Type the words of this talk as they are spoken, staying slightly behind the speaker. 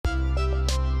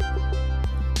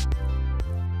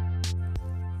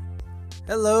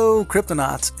Hello,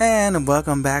 Cryptonauts, and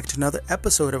welcome back to another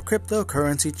episode of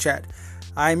Cryptocurrency Chat.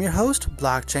 I'm your host,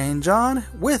 Blockchain John,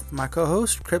 with my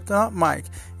co-host, Cryptonaut Mike.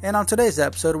 And on today's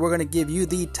episode, we're going to give you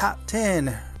the top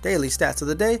 10 daily stats of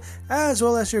the day, as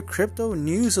well as your crypto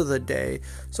news of the day.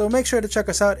 So make sure to check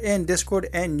us out in Discord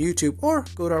and YouTube, or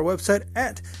go to our website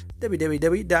at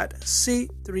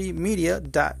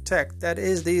www.c3media.tech. That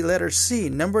is the letter C,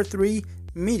 number 3,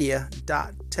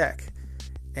 media.tech.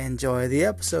 Enjoy the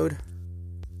episode.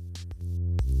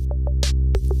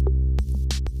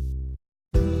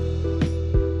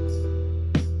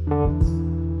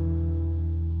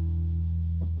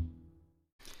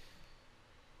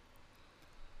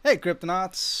 Hey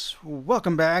Cryptonauts,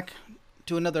 welcome back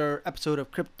to another episode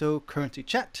of Cryptocurrency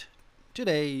Chat.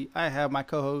 Today I have my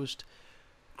co-host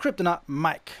Cryptonaut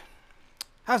Mike.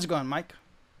 How's it going, Mike?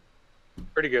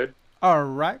 Pretty good. All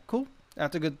right, cool.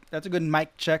 That's a good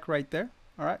mic check right there.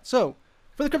 All right, so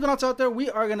for the Cryptonauts out there, we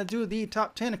are going to do the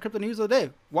top 10 of crypto news of the day.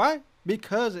 Why?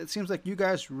 Because it seems like you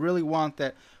guys really want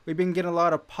that. We've been getting a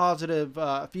lot of positive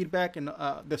feedback, and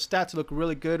the stats look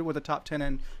really good with the top 10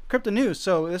 in crypto news.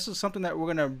 So this is something that we're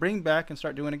going to bring back and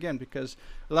start doing again, because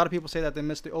a lot of people say that they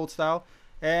miss the old style.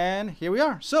 And here we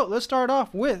are. So let's start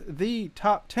off with the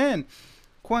top 10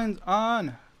 coins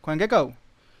on CoinGecko.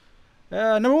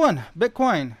 Number 1,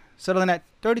 Bitcoin, settling at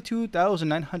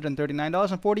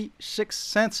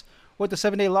 $32,939.46 with a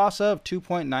 7-day loss of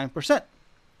 2.9%.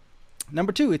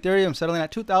 Number 2, Ethereum, settling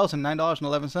at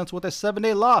 $2,009.11 with a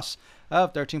 7-day loss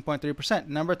of 13.3%.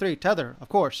 Number 3, Tether, of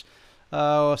course,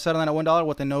 settling at $1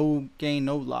 with a no gain,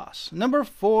 no loss. Number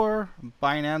 4,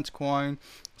 Binance Coin,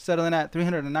 settling at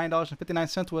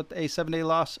 $309.59 with a 7-day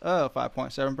loss of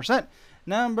 5.7%.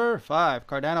 Number 5,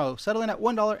 Cardano, settling at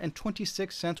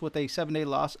 $1.26 with a 7-day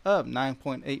loss of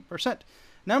 9.8%.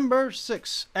 Number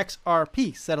 6,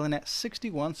 XRP, settling at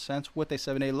 61 cents with a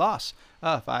 7-day loss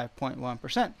of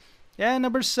 5.1%. And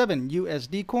number 7,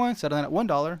 USD Coin, settling at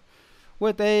 $1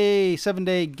 with a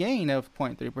 7-day gain of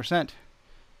 0.3%.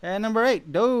 And number 8,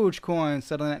 Dogecoin,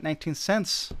 settling at 19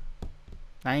 cents.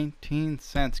 19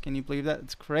 cents. Can you believe that?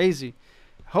 It's crazy.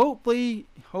 Hopefully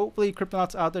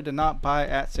Cryptonauts out there did not buy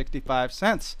at 65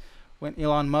 cents when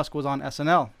Elon Musk was on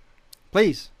SNL.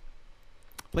 Please,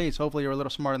 hopefully you're a little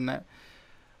smarter than that.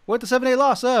 With a 7-day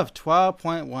loss of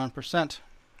 12.1%.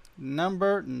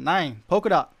 Number 9,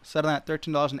 Polkadot, settling at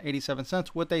 $13.87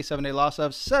 with a 7-day loss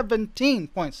of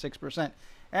 17.6%.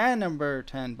 And number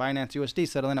 10, Binance USD,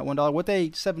 settling at $1 with a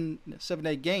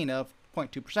 7-day gain of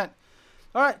 0.2%.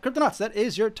 All right, Cryptonauts, that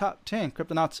is your top 10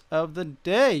 Cryptonauts of the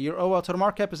day. Your overall total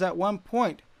market cap is at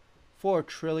 $1.4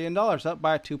 trillion, up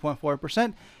by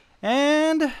 2.4%.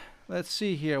 And let's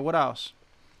see here, what else?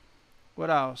 What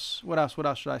else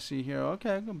should I see here?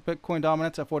 Okay, Bitcoin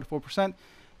dominance at 44%.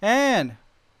 And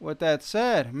with that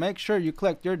said, make sure you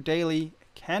collect your daily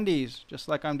candies, just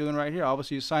like I'm doing right here.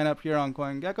 Obviously, you sign up here on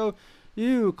CoinGecko,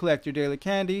 you collect your daily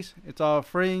candies. It's all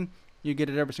free. You get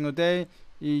it every single day.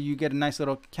 You get a nice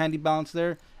little candy balance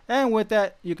there. And with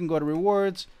that, you can go to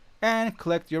rewards and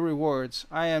collect your rewards.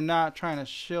 I am not trying to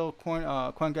shill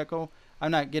CoinGecko. I'm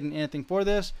not getting anything for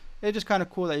this. It's just kind of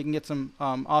cool that you can get some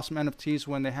awesome NFTs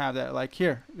when they have that. Like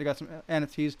here, they got some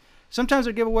NFTs. Sometimes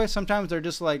they're giveaways. Sometimes they're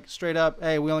just like straight up,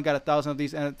 hey, we only got 1,000 of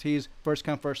these NFTs. First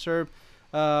come, first serve.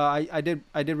 I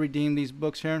did redeem these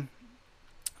books here.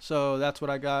 So that's what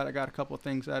I got. I got a couple of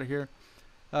things out of here.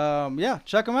 Yeah,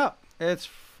 check them out. It's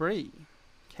free.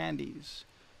 Candies.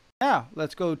 Now,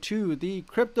 let's go to the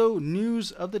crypto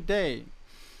news of the day.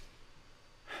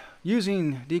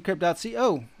 Using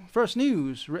Decrypt.co. First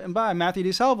news, written by Matthew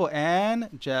DeSalvo and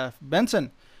Jeff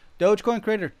Benson. Dogecoin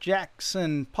creator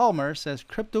Jackson Palmer says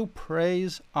crypto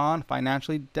preys on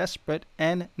financially desperate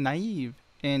and naive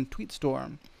in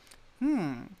Tweetstorm.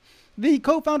 The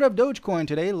co-founder of Dogecoin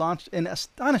today launched an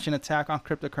astonishing attack on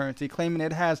cryptocurrency, claiming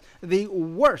it has the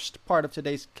worst part of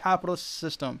today's capitalist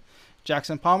system.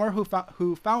 Jackson Palmer,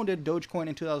 who founded Dogecoin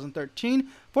in 2013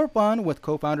 for fun with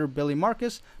co-founder Billy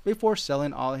Marcus before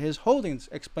selling all his holdings,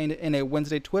 explained it in a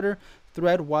Wednesday Twitter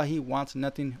thread why he wants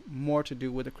nothing more to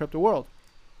do with the crypto world.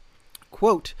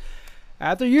 Quote,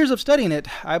 after years of studying it,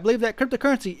 I believe that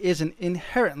cryptocurrency is an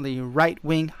inherently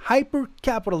right-wing,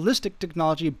 hyper-capitalistic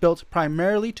technology built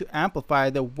primarily to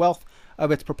amplify the wealth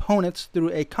of its proponents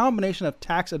through a combination of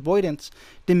tax avoidance,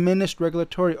 diminished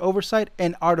regulatory oversight,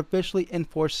 and artificially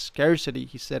enforced scarcity,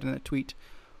 he said in a tweet.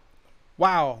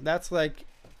 Wow, that's like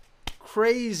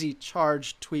crazy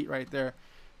charged tweet right there.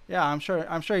 Yeah, I'm sure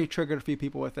he triggered a few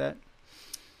people with that.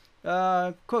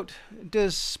 Quote,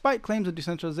 despite claims of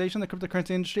decentralization, the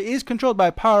cryptocurrency industry is controlled by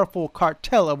a powerful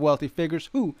cartel of wealthy figures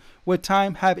who, with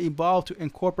time, have evolved to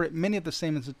incorporate many of the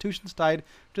same institutions tied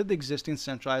to the existing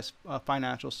centralized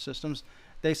financial systems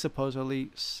they supposedly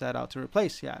set out to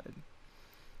replace, he added.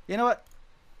 You know what?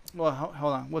 Well,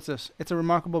 hold on. What's this? It's a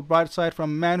remarkable bright side from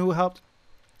a man who helped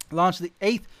launch the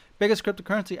 8th biggest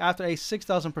cryptocurrency after a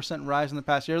 6,000% rise in the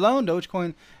past year alone.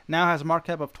 Dogecoin now has a market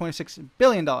cap of $26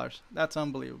 billion. That's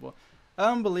unbelievable.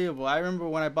 Unbelievable. I remember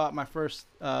when I bought my first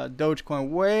Dogecoin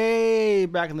way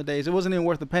back in the days. It wasn't even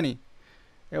worth a penny.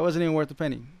 It wasn't even worth a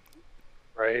penny.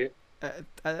 Right.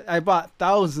 I bought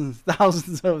thousands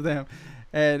of them.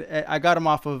 And I got them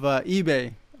off of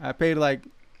eBay. I paid like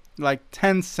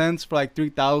 10 cents for like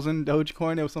 3,000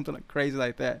 Dogecoin. It was something like crazy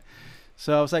like that.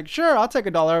 So I was like, sure, I'll take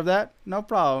 $1 of that. No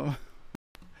problem.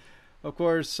 Of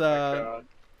course,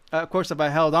 if I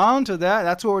held on to that,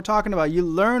 that's what we're talking about. You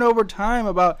learn over time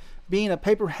about being a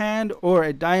paper hand or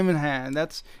a diamond hand.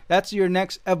 That's your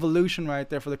next evolution right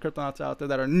there for the cryptonauts out there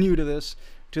that are new to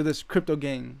this crypto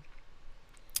game.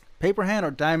 Paper hand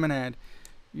or diamond hand.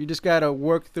 You just got to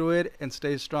work through it and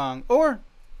stay strong. Or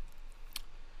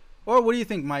what do you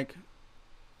think, Mike?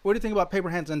 What do you think about paper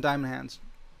hands and diamond hands?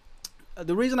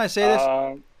 The reason I say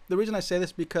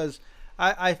this, because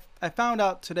I found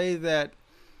out today that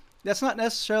that's not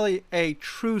necessarily a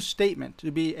true statement to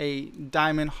be a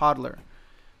diamond hodler,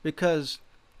 because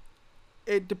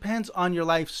it depends on your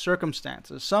life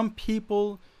circumstances. Some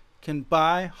people can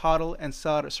buy, hodl, and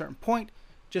sell at a certain point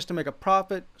just to make a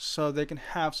profit so they can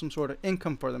have some sort of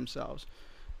income for themselves.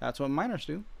 That's what miners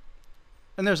do.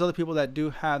 And there's other people that do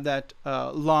have that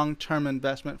long-term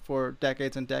investment for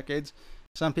decades and decades.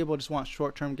 Some people just want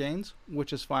short-term gains,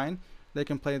 which is fine. They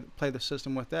can play the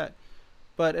system with that.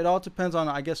 But it all depends on,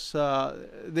 I guess,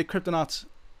 the cryptonauts'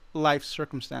 life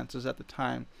circumstances at the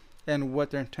time and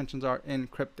what their intentions are in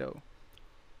crypto.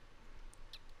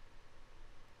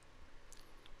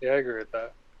 Yeah, I agree with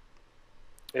that.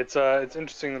 It's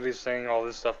interesting that he's saying all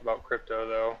this stuff about crypto,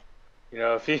 though. You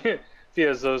know, if he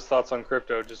has those thoughts on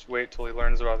crypto, just wait till he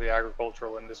learns about the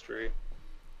agricultural industry.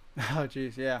 Oh,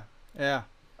 geez, yeah.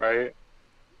 Right.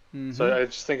 Mm-hmm. So I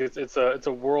just think it's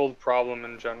a world problem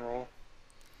in general.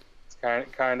 It's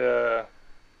kind of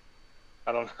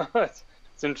I don't know. It's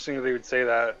interesting that they would say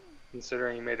that,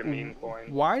 considering he made a meme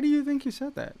coin. Why do you think he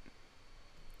said that?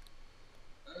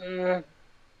 I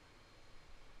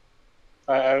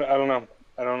don't know.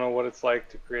 I don't know what it's like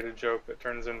to create a joke that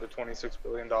turns into $26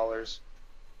 billion.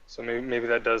 So maybe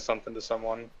that does something to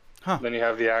someone. Huh. Then you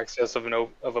have the access of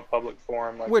a public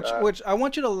forum like that. Which I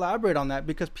want you to elaborate on that,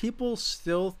 because people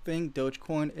still think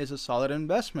Dogecoin is a solid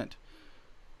investment.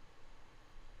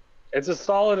 It's a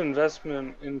solid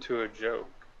investment into a joke.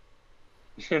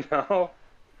 You know?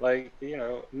 Like, you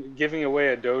know, giving away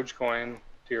a Dogecoin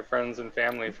to your friends and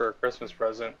family for a Christmas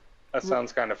present, that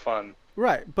sounds kind of fun.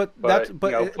 Right, but you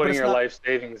know, putting your life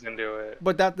savings into it.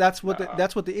 But that's what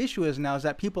the issue is now, is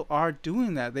that people are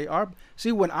doing that. They are.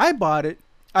 See, when I bought it,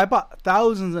 I bought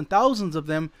thousands and thousands of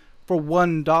them for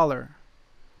 $1.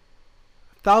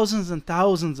 Thousands and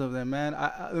thousands of them, man.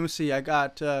 Let me see. I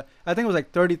got I think it was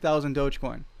like 30,000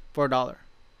 Dogecoin for $1,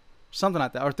 something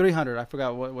like that, or 300. I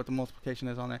forgot what the multiplication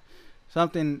is on there.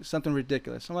 Something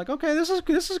ridiculous. I'm like, okay, this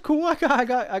is cool. I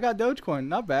got Dogecoin.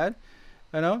 Not bad,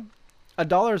 you know.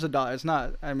 $1 is $1. It's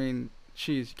not. I mean,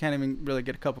 geez, you can't even really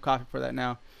get a cup of coffee for that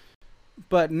now.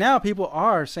 But now people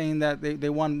are saying that they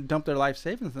want to dump their life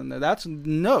savings in there.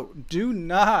 Do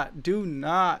not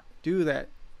do that.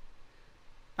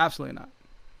 Absolutely not.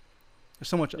 There's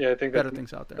so much better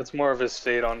things out there. That's more of a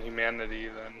state on humanity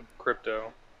than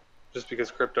crypto. Just because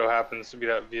crypto happens to be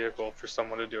that vehicle for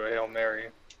someone to do a Hail Mary.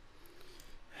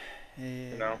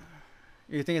 You know?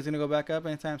 You think it's going to go back up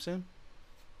anytime soon?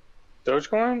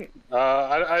 Dogecoin?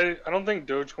 I don't think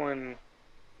Dogecoin,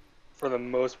 for the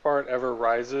most part, ever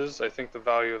rises. I think the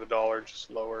value of the dollar just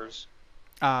lowers.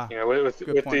 You know, with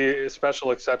the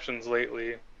special exceptions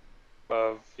lately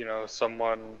of, you know,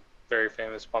 someone very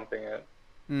famous pumping it.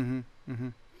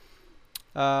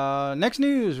 Next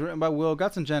news written by Will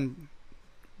Gutzingen.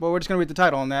 Well, we're just going to read the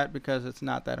title on that because it's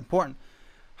not that important.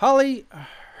 Holly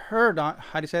Herndon,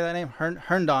 how do you say that name?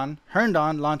 Herndon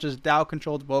launches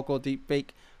DAO-controlled vocal deepfake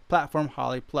platform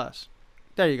Holly Plus.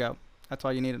 There you go. That's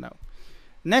all you need to know.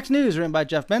 Next news written by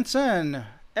Jeff Benson.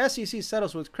 SEC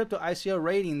settles with crypto ICO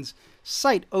ratings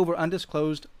cite over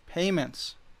undisclosed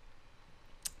payments.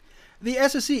 The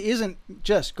SEC isn't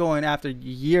just going after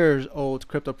years-old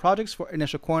crypto projects for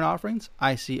initial coin offerings,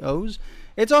 ICOs.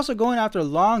 It's also going after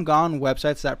long-gone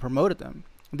websites that promoted them.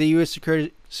 The U.S.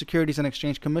 Securities and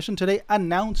Exchange Commission today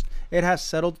announced it has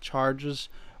settled charges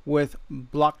with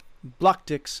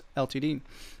Blocktix Ltd.,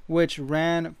 which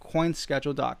ran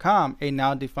CoinSchedule.com, a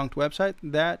now defunct website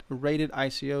that rated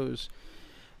ICOs.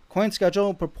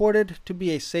 CoinSchedule purported to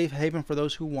be a safe haven for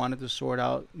those who wanted to sort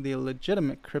out the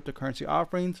legitimate cryptocurrency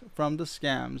offerings from the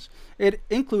scams. It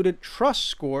included trust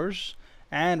scores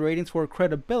and ratings for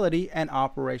credibility and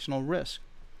operational risk.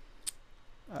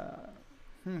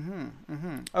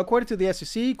 According to the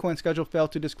SEC, CoinSchedule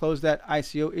failed to disclose that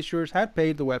ICO issuers had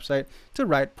paid the website to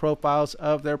write profiles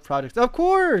of their projects. Of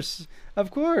course,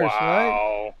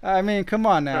 wow. Right? I mean, come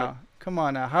on now.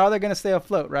 How are they going to stay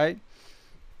afloat, right?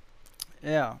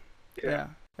 Yeah.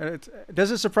 Does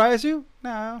it surprise you?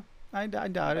 No, I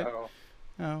doubt it.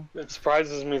 No. It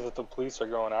surprises me that the police are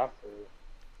going after you.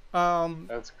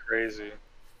 That's crazy.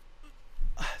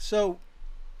 So,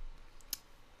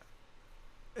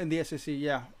 in the SEC,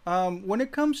 yeah. When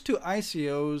it comes to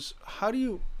ICOs, how do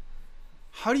you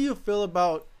feel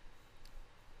about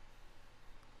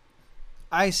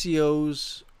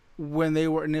ICOs when they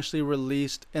were initially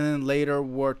released and then later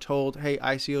were told, hey,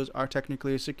 ICOs are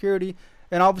technically a security?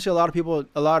 And obviously a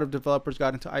lot of developers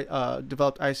got into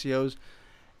developed ICOs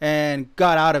and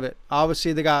got out of it.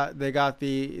 Obviously they got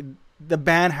the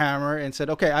ban hammer and said,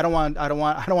 okay, I don't want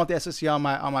the SEC on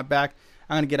my back.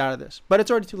 I'm gonna get out of this. But it's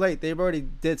already too late. They've already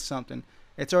did something.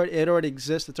 It already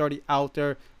exists. It's already out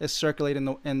there. It's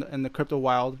circulating in the crypto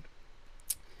wild.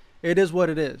 It is what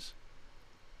it is.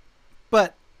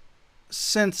 But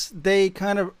since they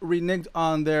kind of reneged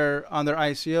on their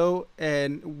ICO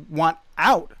and want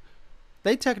out,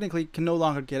 they technically can no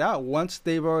longer get out. Once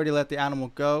they've already let the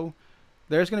animal go,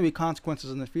 there's going to be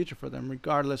consequences in the future for them,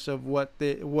 regardless of what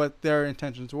their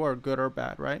intentions were, good or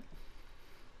bad, right?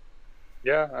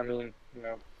 Yeah, I mean,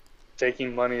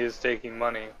 taking money is taking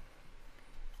money.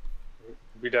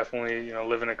 We definitely,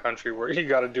 live in a country where you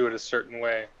got to do it a certain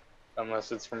way,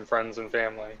 unless it's from friends and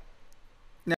family.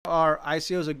 Now, are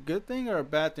ICOs a good thing or a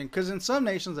bad thing? Because in some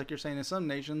nations, like you're saying,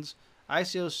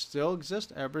 ICOs still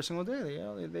exist every single day.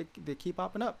 They keep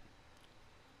popping up.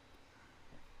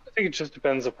 I think it just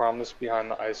depends the promise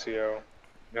behind the ICO.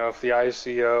 If the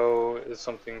ICO is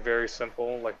something very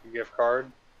simple, like a gift card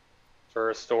for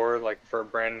a store, like for a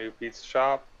brand new pizza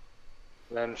shop,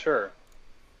 then sure.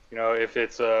 If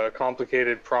it's a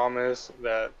complicated promise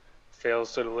that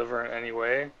fails to deliver in any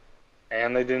way,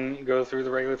 and they didn't go through the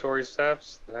regulatory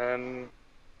steps, then,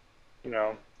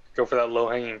 go for that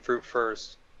low-hanging fruit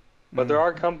first. But there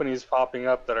are companies popping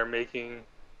up that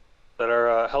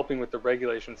are helping with the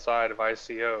regulation side of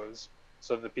ICOs,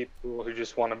 so the people who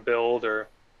just want to build or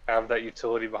have that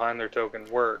utility behind their token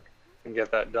work and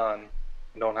get that done,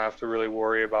 and don't have to really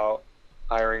worry about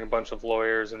hiring a bunch of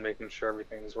lawyers and making sure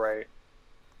everything's right.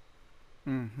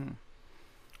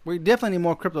 We definitely need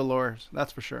more crypto lawyers,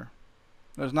 that's for sure.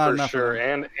 There's not enough. For sure,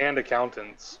 and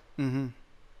accountants. Oh,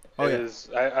 yeah.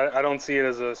 I don't see it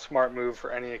as a smart move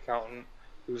for any accountant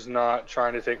who's not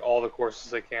trying to take all the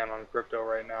courses they can on crypto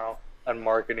right now and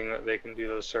marketing that they can do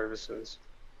those services.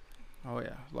 Oh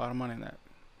yeah, a lot of money in that.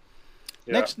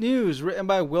 Yeah. Next news, written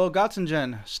by Will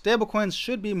Gottingen. Stablecoins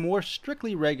should be more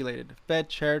strictly regulated. Fed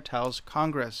chair tells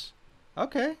Congress.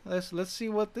 Okay, let's see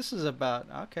what this is about.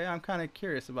 Okay, I'm kind of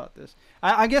curious about this.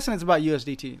 I'm guessing it's about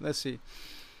USDT. Let's see.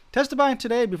 Testifying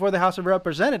today before the House of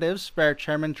Representatives, Fed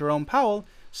Chairman Jerome Powell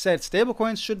said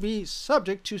stablecoins should be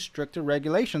subject to stricter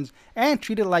regulations and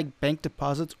treated like bank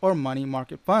deposits or money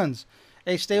market funds.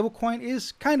 A stablecoin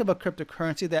is kind of a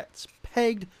cryptocurrency that's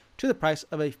pegged to the price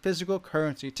of a physical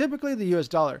currency, typically the US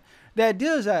dollar. The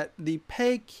idea is that the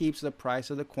peg keeps the price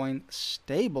of the coin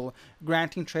stable,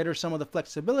 granting traders some of the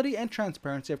flexibility and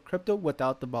transparency of crypto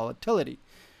without the volatility.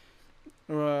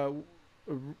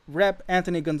 Rep.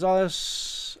 Anthony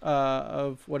Gonzalez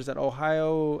of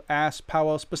Ohio asked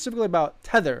Powell specifically about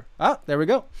Tether. There we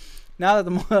go. Now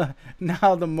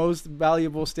the most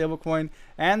valuable stablecoin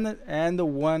and the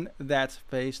one that's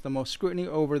faced the most scrutiny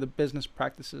over the business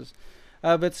practices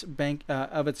of its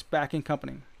backing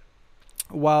company.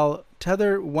 While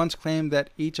Tether once claimed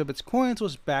that each of its coins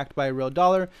was backed by a real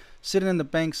dollar sitting in the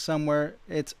bank somewhere,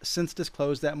 it's since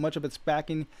disclosed that much of its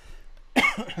backing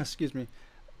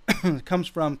comes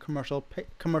from commercial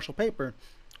paper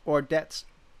or debts.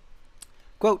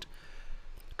 Quote,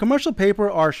 commercial paper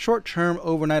are short-term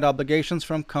overnight obligations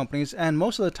from companies, and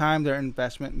most of the time they're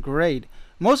investment grade.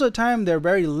 Most of the time they're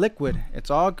very liquid.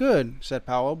 It's all good, said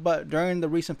Powell, but during the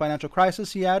recent financial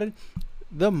crisis, he added,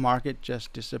 the market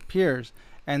just disappears,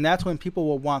 and that's when people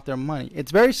will want their money.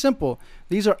 It's very simple.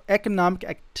 These are economic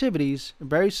activities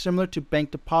very similar to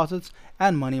bank deposits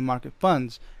and money market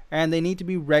funds, and they need to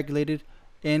be regulated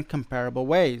in comparable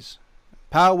ways.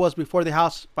 Powell was before the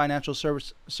House Financial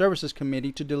Services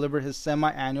Committee to deliver his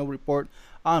semi-annual report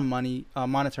on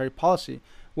monetary policy,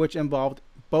 which involved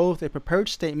both a prepared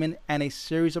statement and a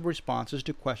series of responses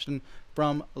to questions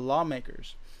from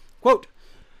lawmakers. Quote,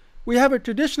 "We have a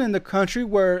tradition in the country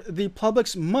where the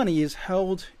public's money is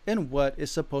held in what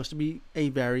is supposed to be a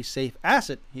very safe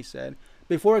asset," he said,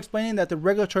 before explaining that the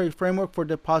regulatory framework for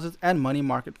deposits and money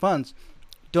market funds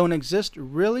don't exist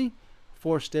really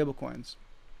for stablecoins.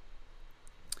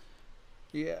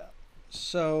 Yeah.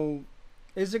 So,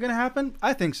 is it going to happen?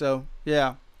 I think so.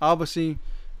 Yeah. Obviously,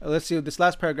 let's see this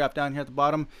last paragraph down here at the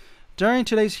bottom. During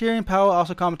today's hearing, Powell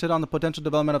also commented on the potential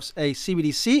development of a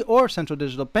CBDC or central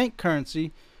digital bank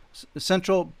currency,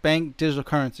 something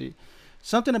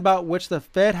about which the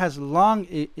Fed has long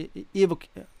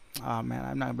oh man,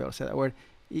 I'm not gonna be able to say that word.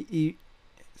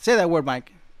 Say that word,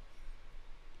 Mike.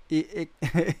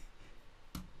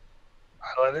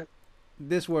 Highlight it.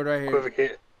 This word right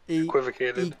here.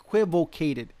 Equivocated.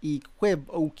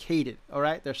 All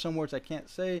right. There's some words I can't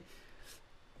say.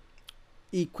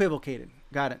 Equivocated.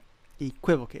 Got it.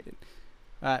 Equivocated.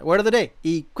 All right. Word of the day.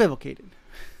 Equivocated.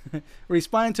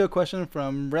 Responding to a question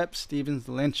from Rep. Stevens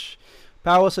Lynch,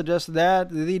 Powell suggested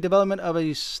that the development of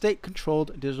a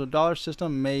state-controlled digital dollar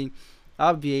system may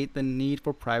obviate the need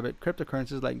for private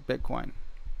cryptocurrencies like Bitcoin.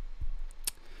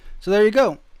 So there you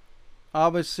go.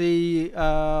 Obviously,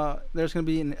 there's going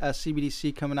to be a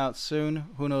CBDC coming out soon.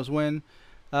 Who knows when?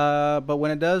 But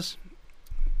when it does,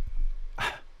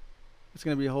 it's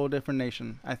going to be a whole different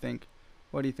nation, I think.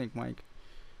 What do you think, Mike?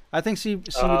 I think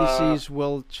CBDCs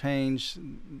will change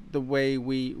the way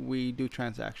we do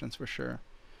transactions for sure.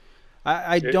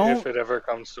 I don't. If it ever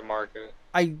comes to market.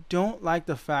 I don't like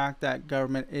the fact that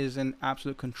government is in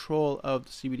absolute control of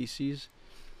the CBDCs.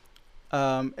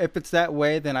 If it's that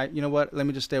way, then you know what? Let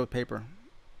me just stay with paper.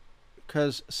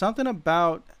 Because something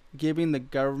about giving the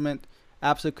government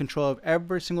absolute control of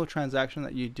every single transaction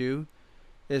that you do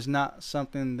is not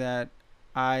something that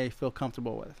I feel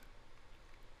comfortable with.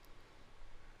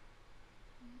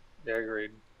 Yeah,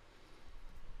 agreed.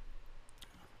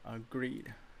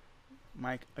 Agreed.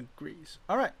 Mike agrees.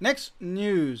 All right, next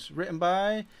news written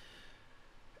by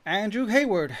Andrew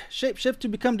Hayward. Shapeshift to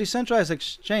become decentralized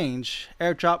exchange.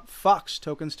 Airdrop Fox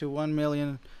tokens to 1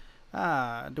 million.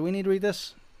 Do we need to read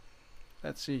this?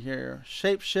 Let's see here.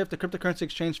 Shapeshift, the cryptocurrency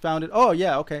exchange founded. Oh,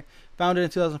 yeah, okay. Founded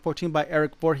in 2014 by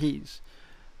Eric Voorhees,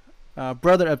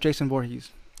 brother of Jason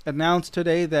Voorhees. Announced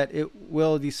today that it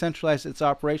will decentralize its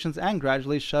operations and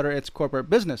gradually shutter its corporate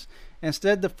business.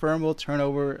 Instead, the firm will turn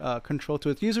over control to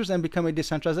its users and become a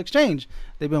decentralized exchange.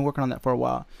 They've been working on that for a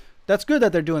while. That's good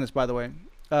that they're doing this, by the way.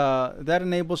 That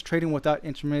enables trading without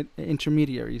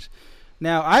intermediaries.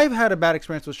 Now, I've had a bad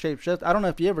experience with Shapeshift. I don't know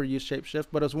if you ever used Shapeshift,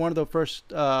 but it was one of the first.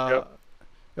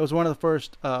 It was one of the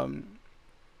first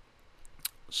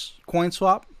coin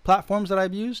swap platforms that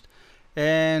I've used.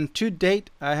 And to date,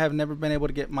 I have never been able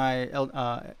to get my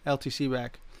LTC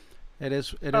back. It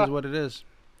is what it is.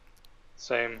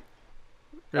 Same.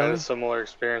 Really? I had a similar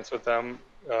experience with them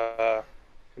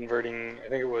converting, I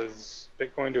think it was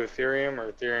Bitcoin to Ethereum or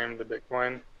Ethereum to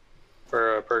Bitcoin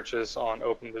for a purchase on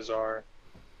OpenBazaar.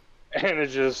 And it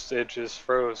just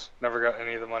froze. Never got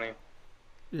any of the money.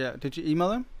 Yeah. Did you email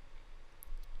them?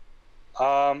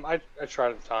 I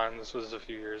tried at the time. This was a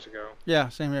few years ago. Yeah,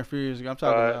 same here. A few years ago. I'm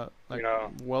talking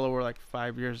about well over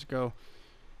 5 years ago.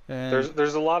 And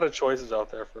there's a lot of choices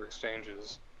out there for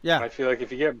exchanges. Yeah. And I feel like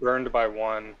if you get burned by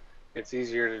one, it's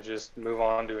easier to just move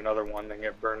on to another one than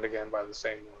get burned again by the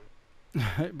same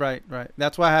one. Right.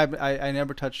 That's why I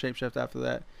never touched Shapeshift after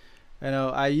that. I know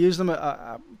I used them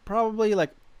probably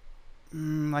like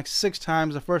 6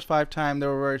 times. The first 5 times they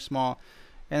were very small,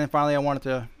 and then finally I wanted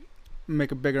to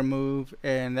make a bigger move,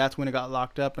 and that's when it got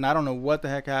locked up, and I don't know what the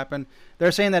heck happened.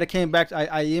 They're saying that it came back.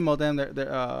 I emailed them.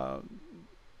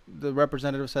 The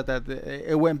representative said that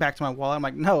it went back to my wallet. I'm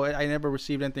like, no, I never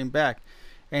received anything back,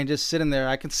 and just sitting there.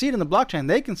 I can see it in the blockchain.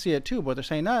 They can see it too, but they're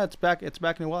saying no, it's back in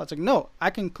the wallet. It's like, no, I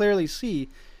can clearly see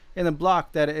in the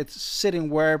block that it's sitting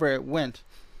wherever it went.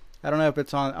 I don't know if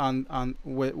it's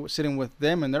sitting with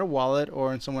them in their wallet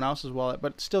or in someone else's wallet,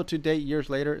 but still, to date, years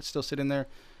later, it's still sitting there.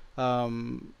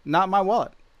 Not my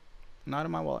wallet. Not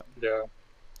in my wallet. Yeah.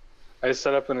 I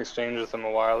set up an exchange with them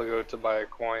a while ago to buy a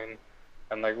coin,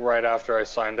 and right after I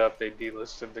signed up, they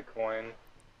delisted the coin.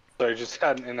 So I just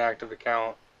had an inactive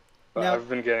account. But I've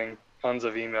been getting tons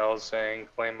of emails saying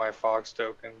claim my Fox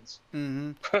tokens.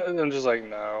 Mm-hmm. I'm just like,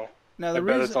 no. Now, I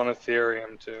bet it's on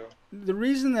Ethereum too. The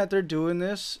reason that they're doing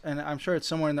this, and I'm sure it's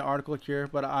somewhere in the article here,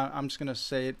 but I'm just gonna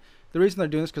say it. The reason they're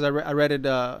doing this because I read it.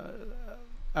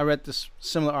 I read this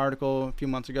similar article a few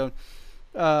months ago.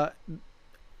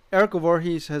 Eric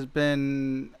Voorhees has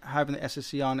been having the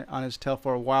SEC on his tail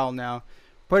for a while now,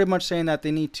 pretty much saying that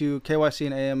they need to KYC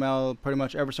and AML pretty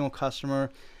much every single customer.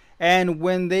 And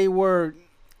when they were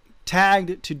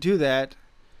tagged to do that,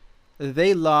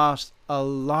 they lost a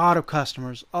lot of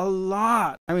customers. A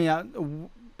lot. I mean,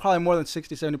 probably more than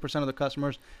 60-70% of the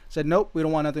customers said, nope, we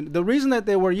don't want nothing. The reason that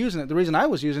they were using it, the reason I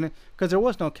was using it, because there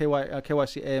was no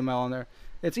KYC AML on there.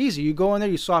 It's easy. You go in there,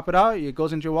 you swap it out, it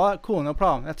goes into your wallet. Cool, no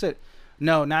problem. That's it.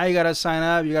 No, now you got to sign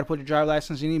up. You got to put your driver's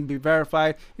license. You need to be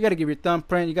verified. You got to give your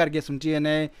thumbprint. You got to get some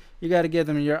DNA. You got to give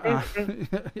them your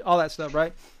all that stuff,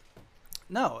 right?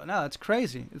 No, it's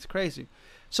crazy. It's crazy.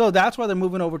 So that's why they're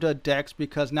moving over to DEX,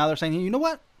 because now they're saying, you know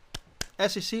what?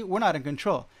 SEC, we're not in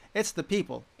control. It's the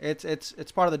people.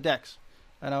 It's part of the DEX,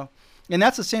 you know. And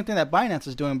that's the same thing that Binance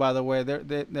is doing, by the way.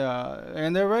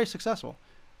 And they're very successful.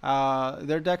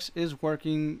 Their DEX is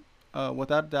working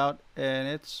without a doubt, and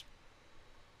it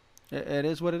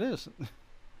is what it is.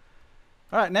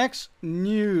 All right, next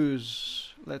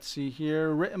news. Let's see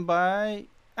here. Written by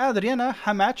Adriana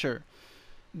Hamacher.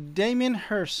 Damien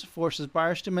Hirst forces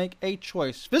buyers to make a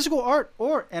choice: physical art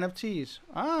or NFTs.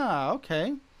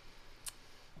 Okay.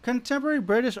 Contemporary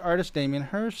British artist Damien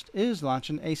Hirst is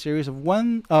launching a series of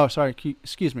 10,000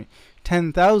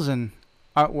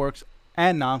 artworks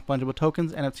and non-fungible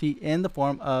tokens, NFT, in the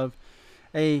form of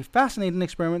a fascinating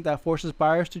experiment that forces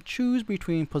buyers to choose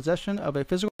between possession of a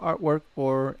physical artwork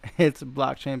or its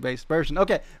blockchain-based version.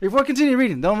 Okay, before I continue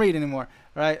reading, don't read anymore.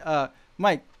 All right,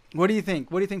 Mike, what do you think?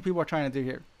 What do you think people are trying to do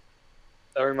here?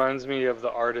 That reminds me of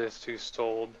the artist who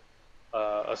stole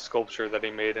a sculpture that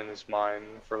he made in his mind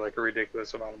for like a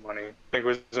ridiculous amount of money. I think it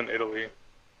was in Italy.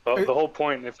 The whole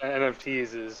point of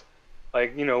NFTs is,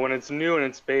 like, you know, when it's new and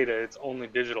it's beta, it's only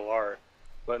digital art.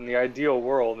 But in the ideal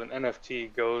world, an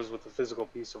NFT goes with a physical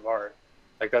piece of art.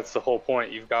 Like, that's the whole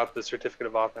point. You've got the certificate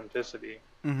of authenticity.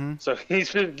 Mm-hmm. So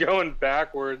he's just going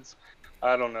backwards.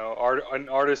 I don't know. An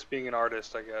artist being an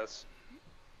artist, I guess.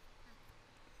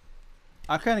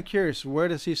 I'm kind of curious. Where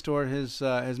does he store his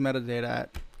metadata at?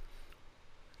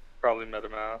 Probably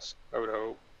MetaMask, I would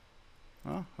hope.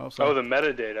 Oh, the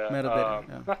metadata.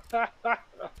 Metadata, yeah.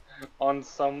 On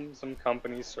some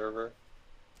company server.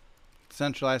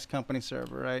 Centralized company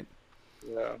server, right?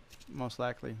 Yeah. Most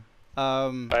likely.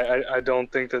 I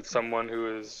don't think that someone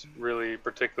who is really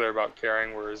particular about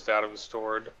caring where his data was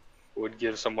stored would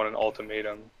give someone an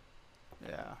ultimatum.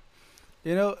 Yeah.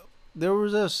 You know, there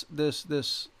was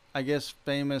this I guess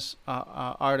famous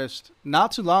artist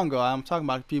not too long ago. I'm talking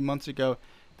about a few months ago,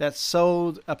 that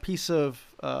sold a piece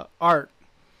of art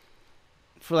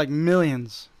for like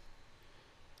millions.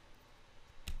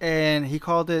 And he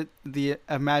called it the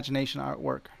Imagination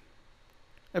Artwork.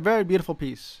 A very beautiful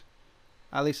piece.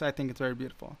 At least I think it's very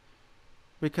beautiful.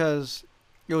 Because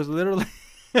it was literally...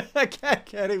 I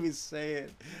can't even say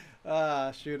it.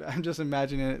 Shoot, I'm just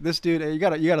imagining it. This dude, you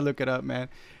gotta look it up, man.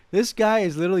 This guy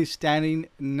is literally standing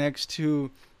next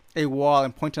to a wall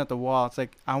and pointing at the wall. It's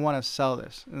like, I want to sell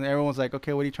this. And everyone's like,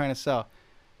 okay, what are you trying to sell?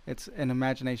 It's an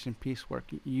imagination piecework.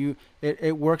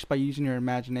 It works by using your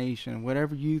imagination.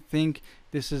 Whatever you think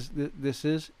this is,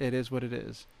 it is what it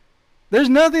is. There's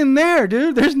nothing there,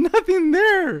 dude. There's nothing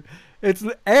there. It's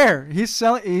air. He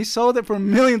sold it for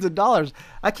millions of dollars.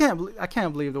 I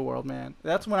can't believe the world, man.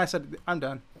 That's when I said, I'm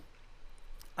done.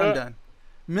 I'm done.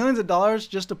 Millions of dollars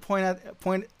just to point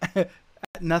at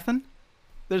nothing.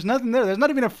 There's nothing there. There's not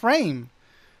even a frame.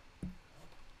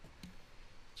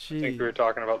 Jeez. I think we were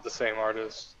talking about the same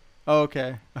artist. Oh,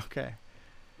 okay.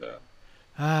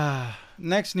 Yeah.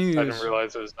 Next news. I didn't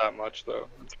realize it was that much, though.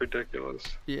 It's ridiculous.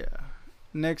 Yeah.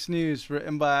 Next news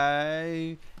written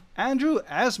by Andrew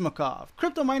Asmakov.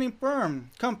 Crypto mining firm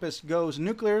Compass goes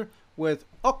nuclear with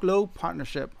Oklo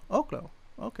partnership. Oklo.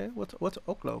 Okay. What's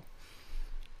Oklo?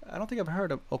 I don't think I've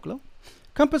heard of Oklo.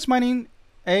 Compass Mining,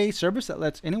 a service that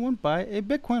lets anyone buy a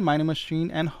Bitcoin mining machine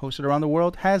and host it around the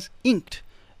world, has inked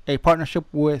a partnership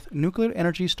with nuclear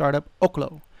energy startup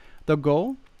Oklo. The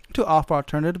goal? To offer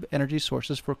alternative energy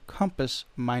sources for Compass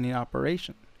mining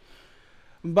operation.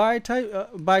 By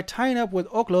tying up with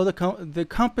Oklo, the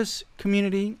Compass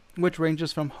community, which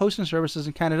ranges from hosting services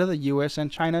in Canada, the US,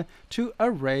 and China, to an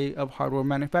array of hardware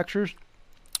manufacturers,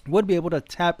 would be able to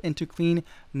tap into clean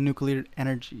nuclear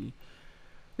energy.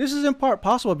 This is in part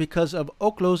possible because of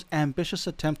Oklo's ambitious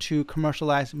attempt to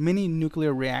commercialize mini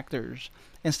nuclear reactors.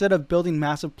 Instead of building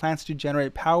massive plants to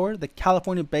generate power, the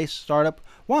California-based startup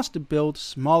wants to build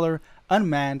smaller,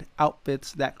 unmanned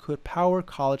outfits that could power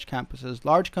college campuses,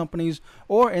 large companies,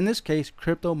 or in this case,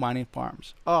 crypto mining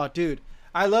farms. Oh, dude,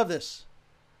 I love this.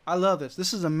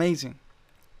 This is amazing.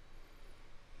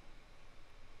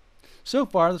 So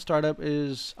far, the startup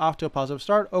is off to a positive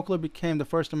start. Oklo became the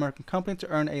first American company to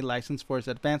earn a license for its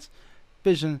advanced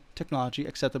fission technology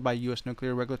accepted by U.S.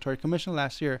 Nuclear Regulatory Commission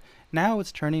last year. Now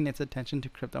it's turning its attention to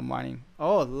crypto mining.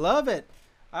 Oh, love it.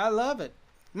 I love it.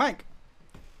 Mike.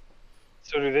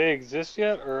 So do they exist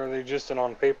yet, or are they just an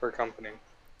on-paper company?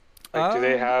 Like, do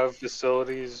they have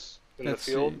facilities in the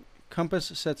field? See.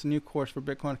 Compass sets a new course for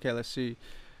Bitcoin. Okay, let's see.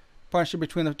 Partnership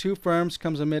between the two firms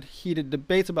comes amid heated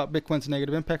debates about Bitcoin's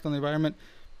negative impact on the environment.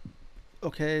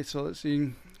 Okay, so let's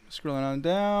see. Scrolling on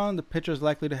down, the picture is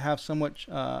likely to have somewhat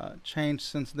changed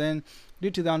since then due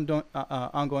to the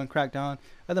ongoing crackdown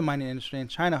of the mining industry in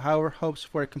China. However, hopes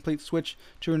for a complete switch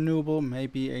to renewable may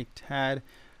be a tad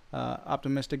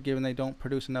optimistic given they don't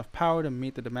produce enough power to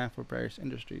meet the demand for various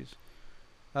industries.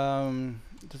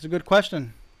 That's a good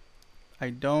question. I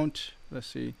don't. Let's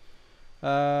see.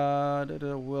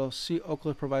 We'll see.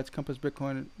 Oklo provides Compass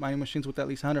Bitcoin mining machines with at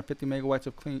least 150 megawatts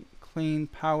of clean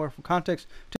power. For context,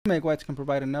 2 megawatts can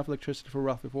provide enough electricity for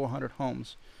roughly 400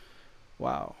 homes.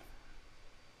 Wow.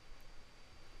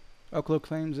 Oklo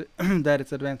claims that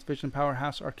its advanced fission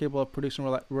powerhouse are capable of producing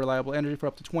reliable energy for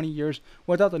up to 20 years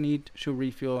without the need to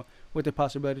refuel. With the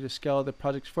possibility to scale the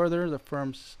projects further, the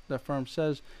firm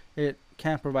says it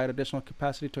can provide additional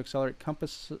capacity to accelerate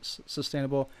Compass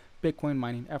sustainable Bitcoin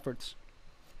mining efforts.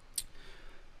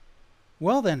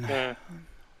 Well then,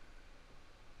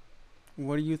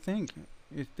 what do you think?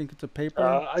 You think it's a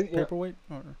paperweight?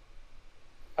 Or?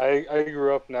 I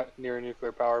grew up near a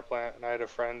nuclear power plant, and I had a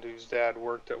friend whose dad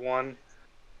worked at one,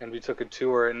 and we took a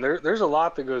tour. And there's a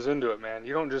lot that goes into it, man.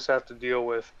 You don't just have to deal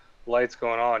with lights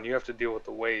going on; you have to deal with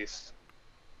the waste.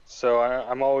 So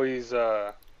I'm always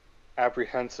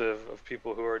apprehensive of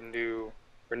people who are new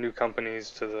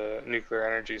companies to the nuclear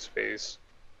energy space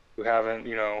who haven't,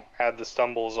 had the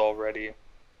stumbles already.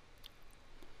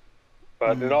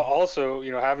 But it also,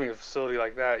 having a facility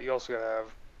like that, you also got to have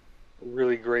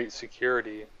really great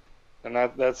security. And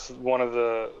that's one of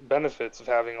the benefits of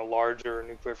having a larger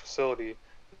nuclear facility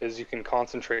is you can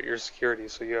concentrate your security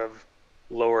so you have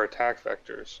lower attack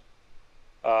vectors.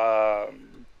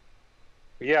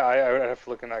 Yeah, I would have to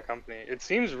look in that company. It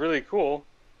seems really cool.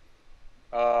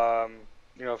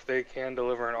 If they can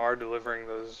deliver and are delivering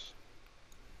those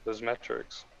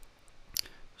metrics.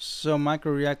 So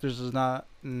microreactors is not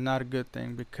a good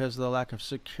thing because of the lack of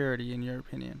security, in your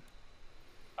opinion.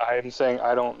 I'm saying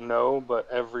I don't know, but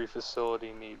every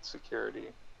facility needs security.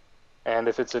 And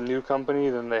if it's a new company,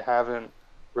 then they haven't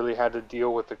really had to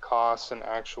deal with the costs and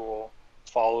actual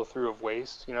follow through of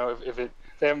waste. If they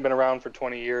haven't been around for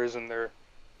 20 years and their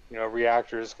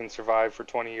reactors can survive for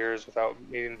 20 years without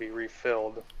needing to be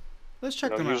refilled. Let's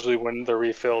check them out. Usually when they're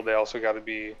refilled, they also got to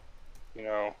be,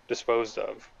 disposed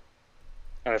of.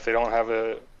 And if they don't have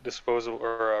a disposal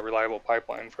or a reliable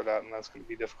pipeline for that, then that's going to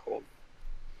be difficult.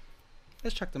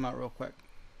 Let's check them out real quick.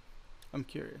 I'm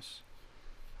curious.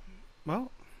 Well,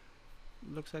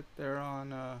 looks like they're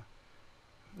on,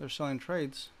 they're selling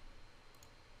trades.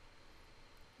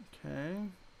 Okay.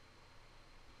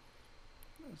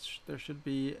 There should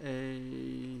be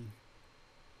a,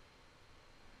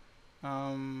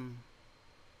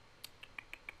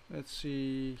 let's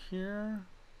see here.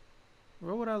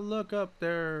 Where would I look up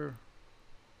their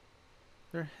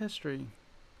history?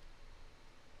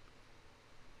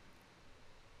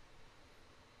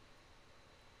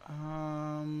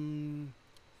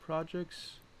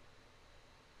 Projects.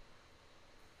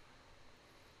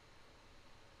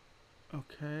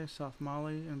 Okay, South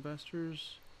Mali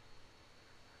investors.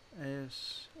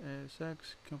 ASX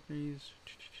companies.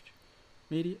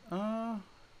 Media.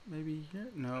 Maybe here.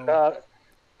 No.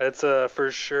 It's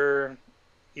for sure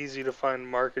easy to find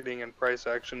marketing and price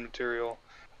action material,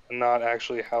 and not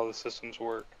actually how the systems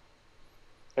work.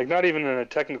 Like not even in a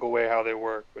technical way how they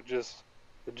work, but just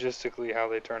logistically how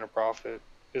they turn a profit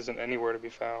isn't anywhere to be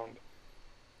found.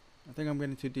 I think I'm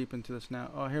getting too deep into this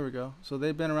now. Oh, here we go. So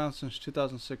they've been around since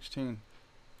 2016.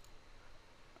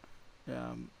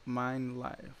 Yeah, Mine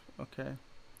Live. Okay.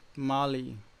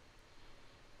 Mali.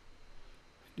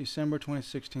 December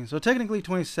 2016. So technically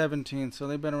 2017. So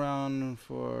they've been around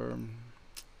for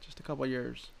just a couple of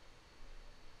years.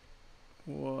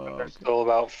 Whoa. And they're still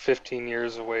about 15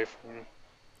 years away from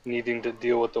needing to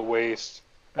deal with the waste.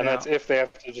 And that's if they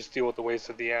have to just deal with the waste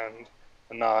at the end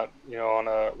and not, on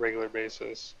a regular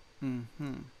basis.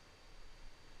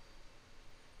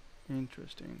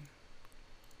 Interesting.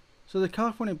 So they're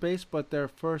California based, but their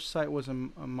first site was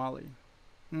in Mali.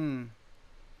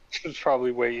 It's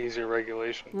probably way easier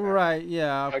regulation there. Right,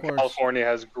 yeah, of course. California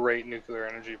has great nuclear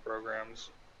energy programs.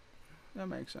 That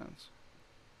makes sense.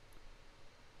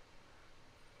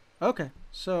 Okay,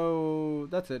 so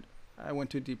that's it. I went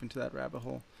too deep into that rabbit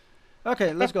hole.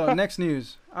 Okay, let's go. Next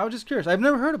news. I was just curious. I've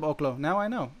never heard of Oklo. Now I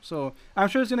know. So I'm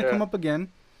sure it's going to come up again.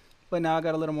 But now I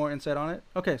got a little more insight on it.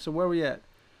 Okay, so where are we at?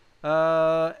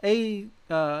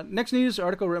 Next news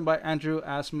article written by Andrew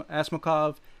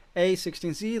Asmakov.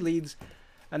 A16Z leads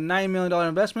a $9 million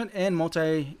investment in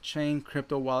multi-chain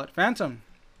crypto wallet Phantom.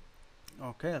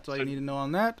 Okay, that's all you need to know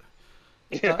on that.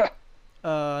 Yeah.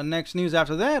 Next news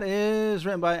after that is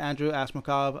written by Andrew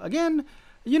Asmakov. Again,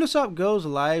 Uniswap goes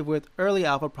live with early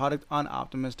alpha product on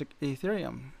Optimistic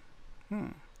Ethereum.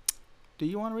 Do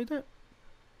you want to read that?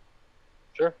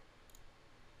 Sure.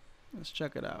 Let's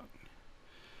check it out.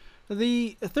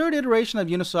 The third iteration of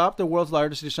Uniswap, the world's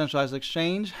largest decentralized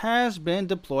exchange, has been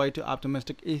deployed to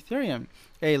Optimistic Ethereum,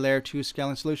 a Layer 2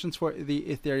 scaling solution for the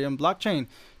Ethereum blockchain.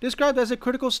 Described as a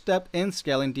critical step in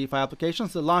scaling DeFi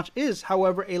applications, the launch is,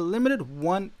 however, a limited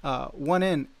one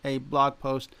in a blog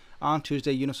post on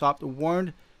Tuesday. Uniswap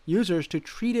warned users to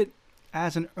treat it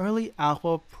as an early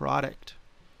alpha product.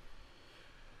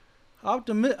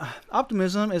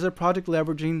 Optimism is a project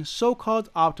leveraging so-called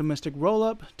optimistic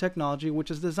rollup technology, which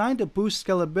is designed to boost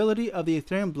scalability of the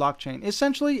Ethereum blockchain,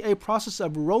 essentially a process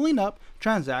of rolling up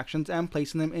transactions and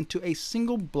placing them into a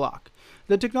single block.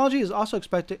 The technology is also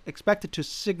expected to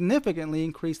significantly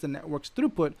increase the network's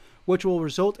throughput, which will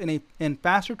result in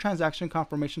faster transaction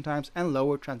confirmation times and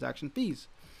lower transaction fees.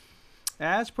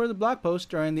 As per the blog post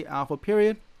during the alpha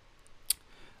period,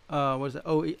 what is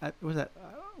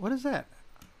that?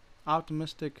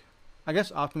 Optimistic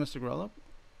rollup,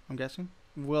 I'm guessing,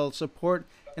 will support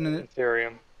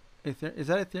Ethereum. Is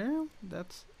that Ethereum?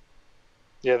 That's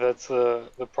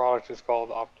the product is called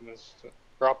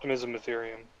Optimism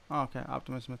Ethereum. Oh, okay,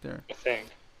 Optimism Ethereum. I think.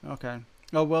 Okay.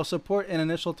 Will support an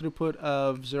initial throughput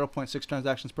of 0.6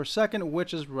 transactions per second,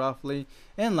 which is roughly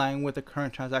in line with the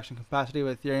current transaction capacity of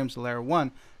Ethereum's Layer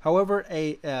 1. However,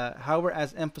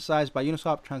 as emphasized by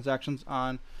Uniswap, transactions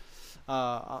on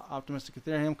Optimistic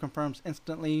Ethereum confirms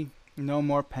instantly, no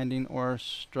more pending or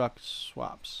struck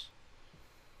swaps.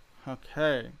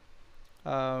 Okay.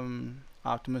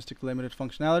 Optimistic limited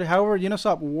functionality. However,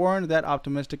 Uniswap warned that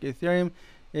Optimistic Ethereum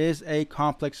is a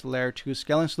complex Layer 2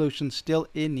 scaling solution still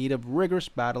in need of rigorous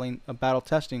battle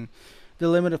testing. The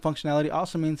limited functionality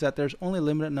also means that there's only a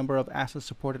limited number of assets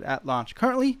supported at launch.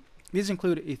 Currently, these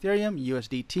include Ethereum,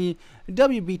 USDT,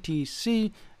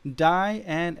 WBTC, DAI,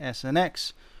 and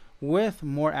SNX, with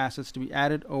more assets to be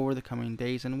added over the coming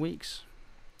days and weeks.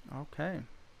 Okay.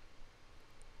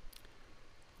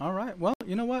 All right. Well,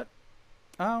 you know what?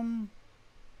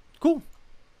 Cool.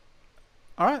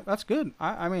 All right, that's good.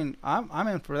 I mean, I'm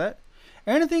in for that.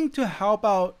 Anything to help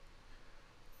out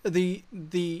the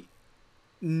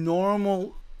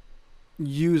normal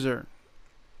user,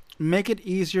 make it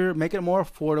easier, make it more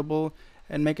affordable,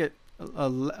 and make it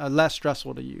less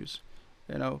stressful to use.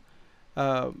 You know,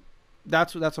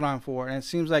 that's what I'm for. And it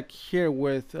seems like here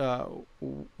with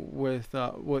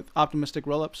optimistic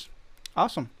rollups,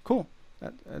 awesome, cool.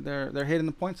 They're hitting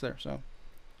the points there, so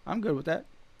I'm good with that.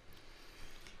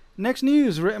 Next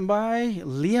news written by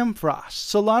Liam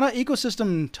Frost. Solana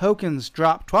ecosystem tokens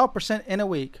dropped 12% in a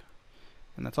week.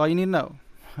 And that's all you need to know.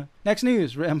 Next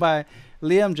news written by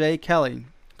Liam J. Kelly.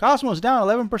 Cosmos down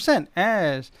 11%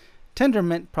 as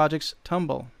Tendermint projects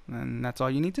tumble. And that's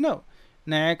all you need to know.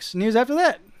 Next news after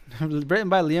that. Written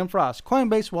by Liam Frost.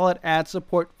 Coinbase wallet adds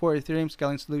support for Ethereum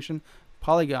scaling solution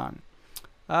Polygon.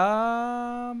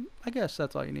 I guess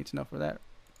that's all you need to know for that.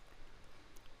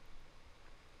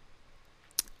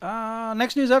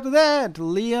 Next news after that,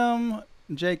 Liam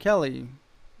J. Kelly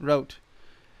wrote,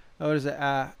 what is it?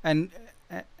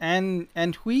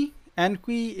 Anhui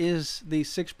is the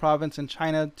sixth province in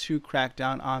China to crack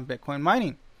down on Bitcoin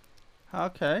mining.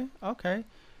 Okay.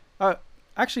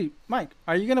 Actually, Mike,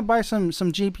 are you gonna buy some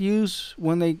GPUs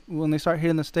when they start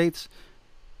hitting the States?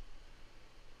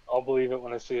 I'll believe it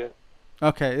when I see it.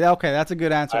 Okay, that's a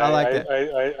good answer. I like that.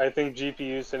 I think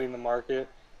GPUs hitting the market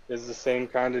is the same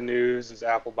kind of news as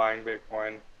Apple buying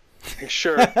Bitcoin.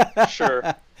 Sure.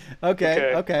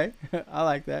 Okay. I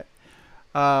like that.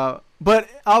 But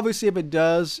obviously, if it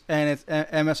does and it's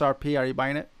MSRP, are you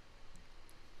buying it?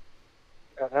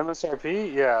 At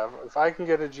MSRP, yeah. If I can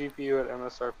get a GPU at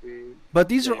MSRP. But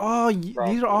these are all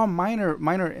minor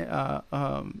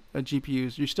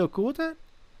GPUs. You're still cool with that?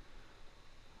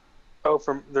 Oh,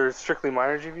 they're strictly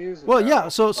minor GPUs? Well, yeah.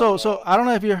 So I don't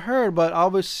know if you heard, but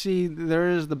obviously there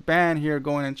is the ban here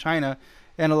going in China,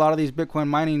 and a lot of these Bitcoin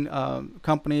mining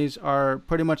companies are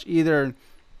pretty much either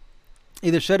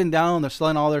shutting down, they're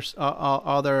selling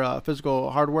all their physical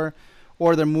hardware,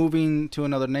 or they're moving to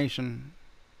another nation,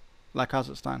 like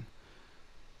Kazakhstan.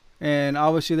 And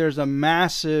obviously, there's a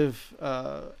massive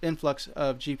influx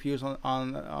of GPUs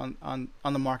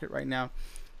on the market right now.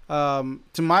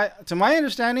 To my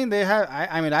understanding, they have.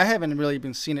 I mean, I haven't really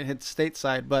been seeing it hit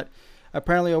stateside, but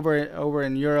apparently over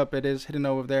in Europe, it is hitting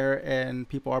over there, and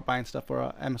people are buying stuff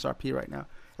for MSRP right now,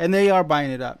 and they are buying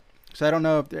it up. So I don't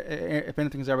know if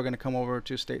anything's ever going to come over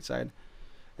to stateside.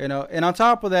 And on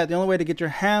top of that, the only way to get your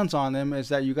hands on them is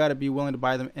that you got to be willing to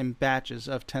buy them in batches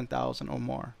of 10,000 or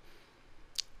more.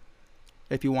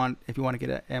 If you want to get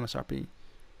an MSRP.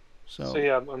 So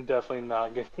yeah, I'm definitely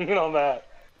not getting in on that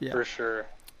for sure.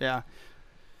 Yeah,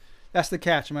 that's the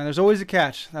catch, man. There's always a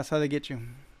catch. That's how they get you.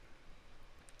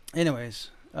 Anyways,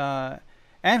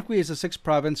 Anhui is the sixth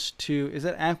province to... Is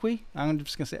that Anhui? I'm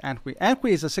just going to say Anhui.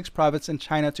 Anhui is the sixth province in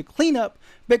China to clean up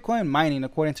Bitcoin mining,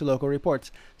 according to local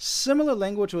reports. Similar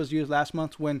language was used last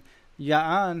month when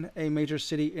Ya'an, a major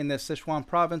city in the Sichuan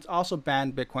province, also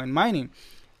banned Bitcoin mining.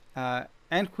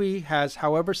 Anhui has,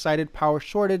 however, cited power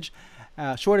shortages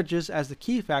as the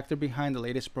key factor behind the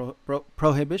latest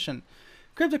prohibition.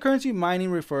 Cryptocurrency mining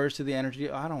refers to the energy...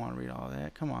 I don't want to read all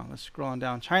that. Come on, let's scroll on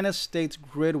down. China's state's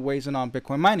grid weighs in on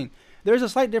Bitcoin mining. There is a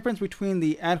slight difference between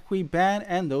the Anhui ban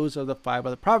and those of the 5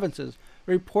 other provinces.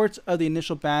 Reports of the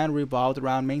initial ban revolved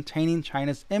around maintaining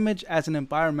China's image as an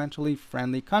environmentally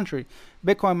friendly country.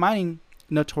 Bitcoin mining,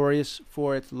 notorious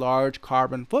for its large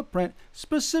carbon footprint,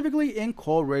 specifically in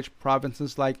coal-rich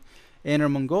provinces like Inner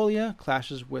Mongolia,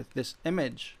 clashes with this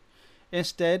image.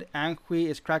 Instead, Anhui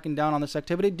is cracking down on this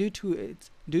activity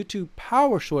due to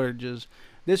power shortages.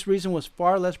 This reason was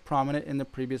far less prominent in the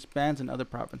previous bans in other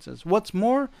provinces. What's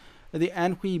more, the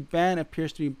Anhui ban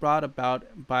appears to be brought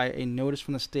about by a notice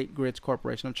from the State Grids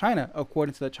Corporation of China.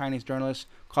 According to the Chinese journalist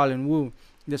Colin Wu,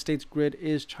 the state's grid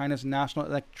is China's national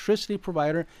electricity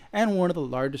provider and one of the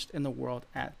largest in the world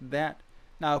at that.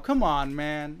 Now, come on,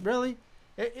 man. Really?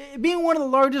 Being one of the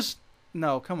largest...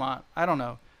 No, come on. I don't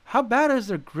know. How bad is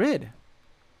their grid?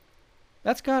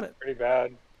 That's got it. Pretty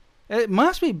bad. It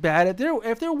must be bad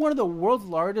if they're one of the world's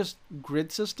largest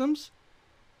grid systems,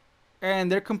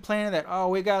 and they're complaining that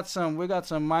we got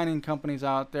some mining companies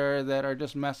out there that are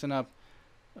just messing up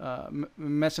the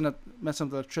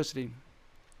electricity.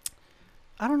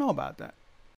 I don't know about that.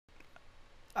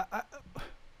 I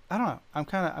don't know.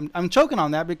 I'm choking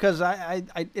on that because I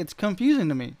it's confusing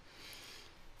to me.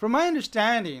 From my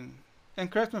understanding, and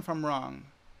correct me if I'm wrong,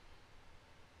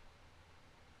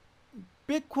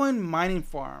 Bitcoin mining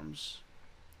farms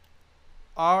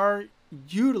are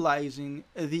utilizing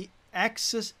the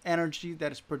excess energy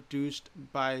that is produced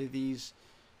by these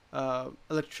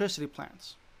electricity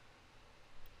plants.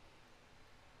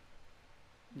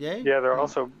 Yay? Yeah, they're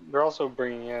also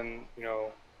bringing in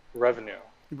revenue,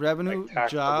 like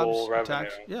jobs, revenue.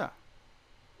 Tax. Yeah.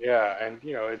 Yeah, and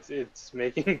it's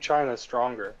making China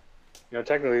stronger.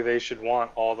 Technically they should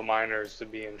want all the miners to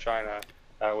be in China.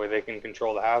 That way they can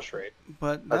control the hash rate.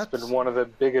 But that's been one of the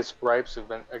biggest gripes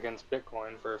against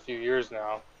Bitcoin for a few years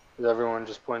now. Is everyone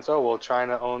just points,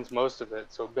 China owns most of it,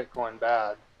 so Bitcoin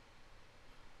bad.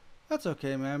 That's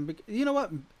okay, man. You know what?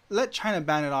 Let China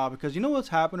ban it all, because you know what's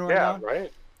happening right now? Yeah,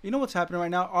 right. You know what's happening right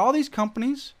now? All these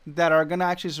companies that are going to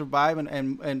actually survive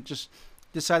and just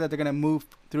decide that they're going to move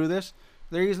through this,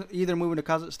 they're either moving to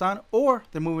Kazakhstan or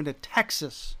they're moving to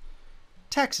Texas.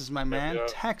 Texas, my man. Yeah.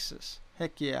 Texas.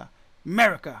 Heck yeah.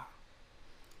 America.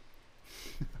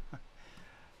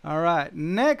 All right.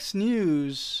 Next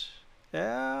news.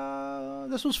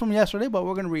 This was from yesterday, but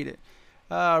we're going to read it.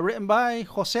 Written by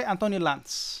Jose Antonio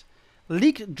Lanz.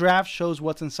 Leaked draft shows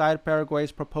what's inside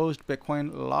Paraguay's proposed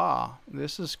Bitcoin law.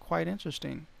 This is quite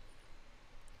interesting.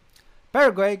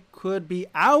 Paraguay could be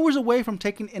hours away from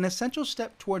taking an essential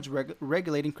step towards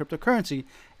regulating cryptocurrency,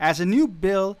 as a new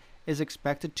bill is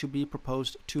expected to be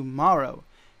proposed tomorrow.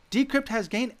 Decrypt has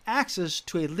gained access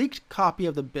to a leaked copy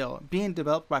of the bill being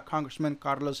developed by Congressman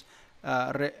Carlos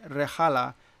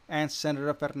Rejala and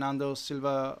Senator Fernando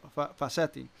Silva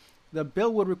Facetti. The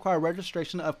bill would require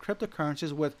registration of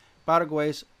cryptocurrencies with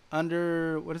Paraguay's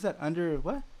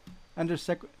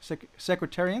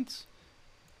Secretariats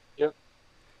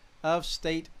of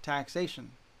State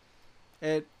Taxation.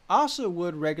 It also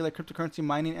would regulate cryptocurrency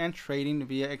mining and trading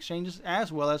via exchanges,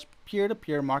 as well as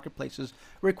peer-to-peer marketplaces,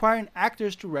 requiring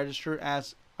actors to register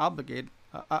as obligated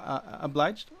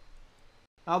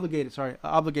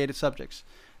subjects.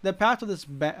 The path of this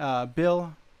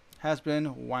bill has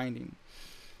been winding.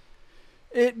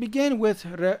 It began with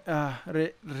Rejala,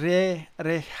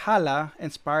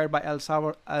 inspired by El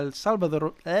Salvador's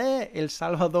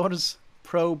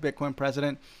pro-Bitcoin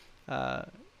president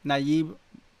Nayib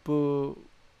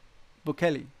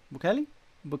Bukele,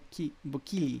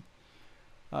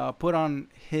 put on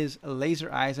his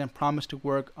laser eyes and promised to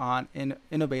work on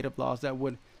innovative laws that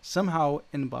would somehow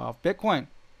involve Bitcoin.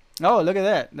 Oh, look at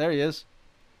that. There he is.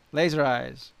 Laser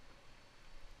eyes.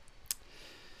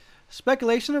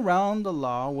 Speculation around the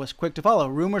law was quick to follow.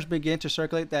 Rumors began to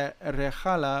circulate that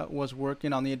Rejala was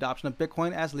working on the adoption of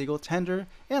Bitcoin as legal tender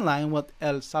in line with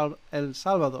El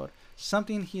Salvador,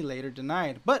 something he later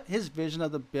denied. But his vision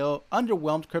of the bill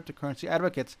underwhelmed cryptocurrency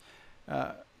advocates.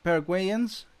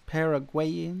 Paraguayans,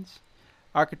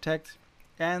 architect,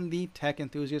 and the tech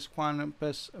enthusiast Juan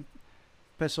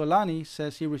Pesolani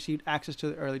says he received access to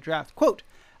the early draft. Quote,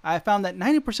 I found that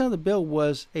 90% of the bill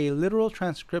was a literal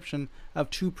transcription of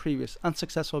two previous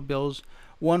unsuccessful bills,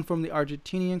 one from the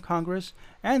Argentinian Congress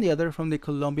and the other from the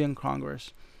Colombian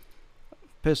Congress.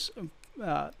 Pesolani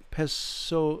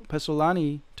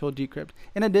told Decrypt.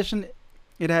 In addition,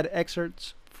 it had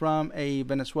excerpts from a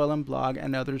Venezuelan blog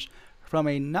and others from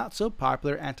a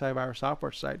not-so-popular antivirus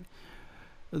software site.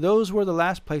 Those were the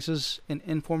last places an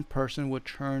informed person would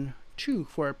turn to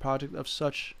for a project of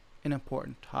such an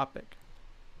important topic.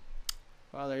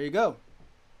 Well, there you go.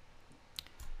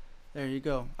 There you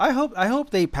go. I hope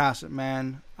they pass it,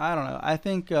 man. I don't know. I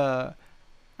think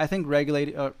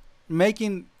regulating,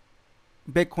 making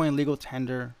Bitcoin legal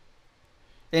tender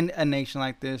in a nation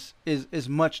like this is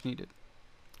much needed,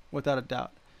 without a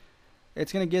doubt.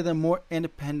 It's going to give them more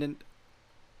independent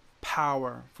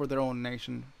power for their own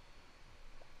nation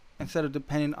instead of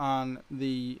depending on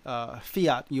the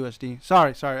fiat USD.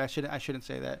 Sorry, I shouldn't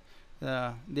say that.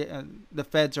 The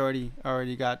Feds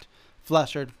already got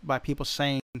flustered by people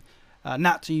saying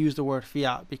not to use the word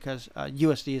fiat because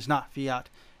USD is not fiat.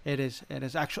 It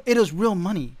is real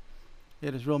money.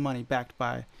 It is real money backed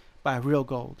by real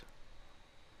gold.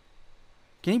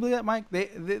 Can you believe that, Mike?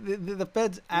 The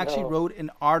Feds actually wrote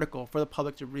an article for the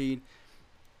public to read,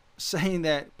 saying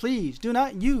that please do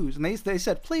not use, and they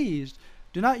said please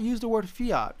do not use the word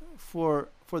fiat for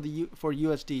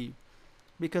USD.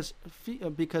 Because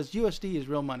USD is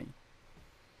real money.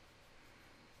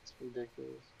 It's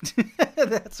ridiculous.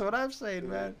 That's what I'm saying,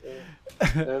 man.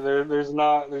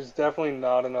 There's definitely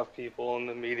not enough people in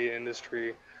the media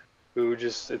industry who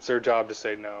just, it's their job to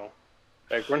say no.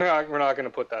 Like we're not going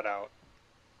to put that out.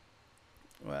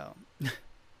 Well,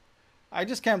 I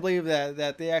just can't believe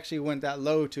that they actually went that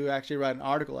low to actually write an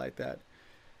article like that.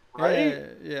 Right?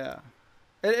 Yeah.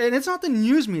 And it's not the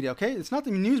news media, okay? It's not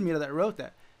the news media that wrote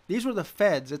that. These were the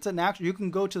Feds. It's an actual. You can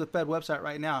go to the Fed website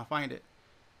right now and find it.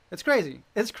 It's crazy.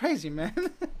 It's crazy,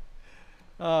 man.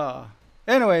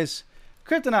 Anyways,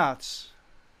 Cryptonauts.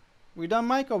 We done,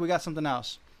 Mike, or we got something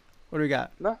else? What do we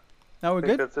got? No, we're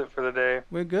good. That's it for the day.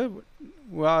 We're good.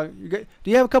 Well, you good?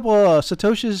 Do you have a couple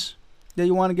satoshis that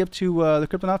you want to give to the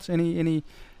Cryptonauts?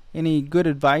 Any good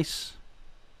advice?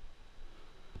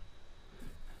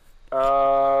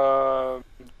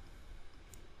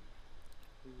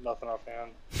 Nothing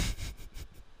offhand.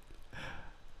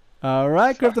 All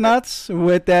right, Cryptonauts.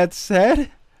 With that said,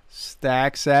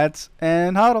 stack sats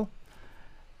and hodl.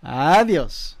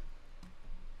 Adios.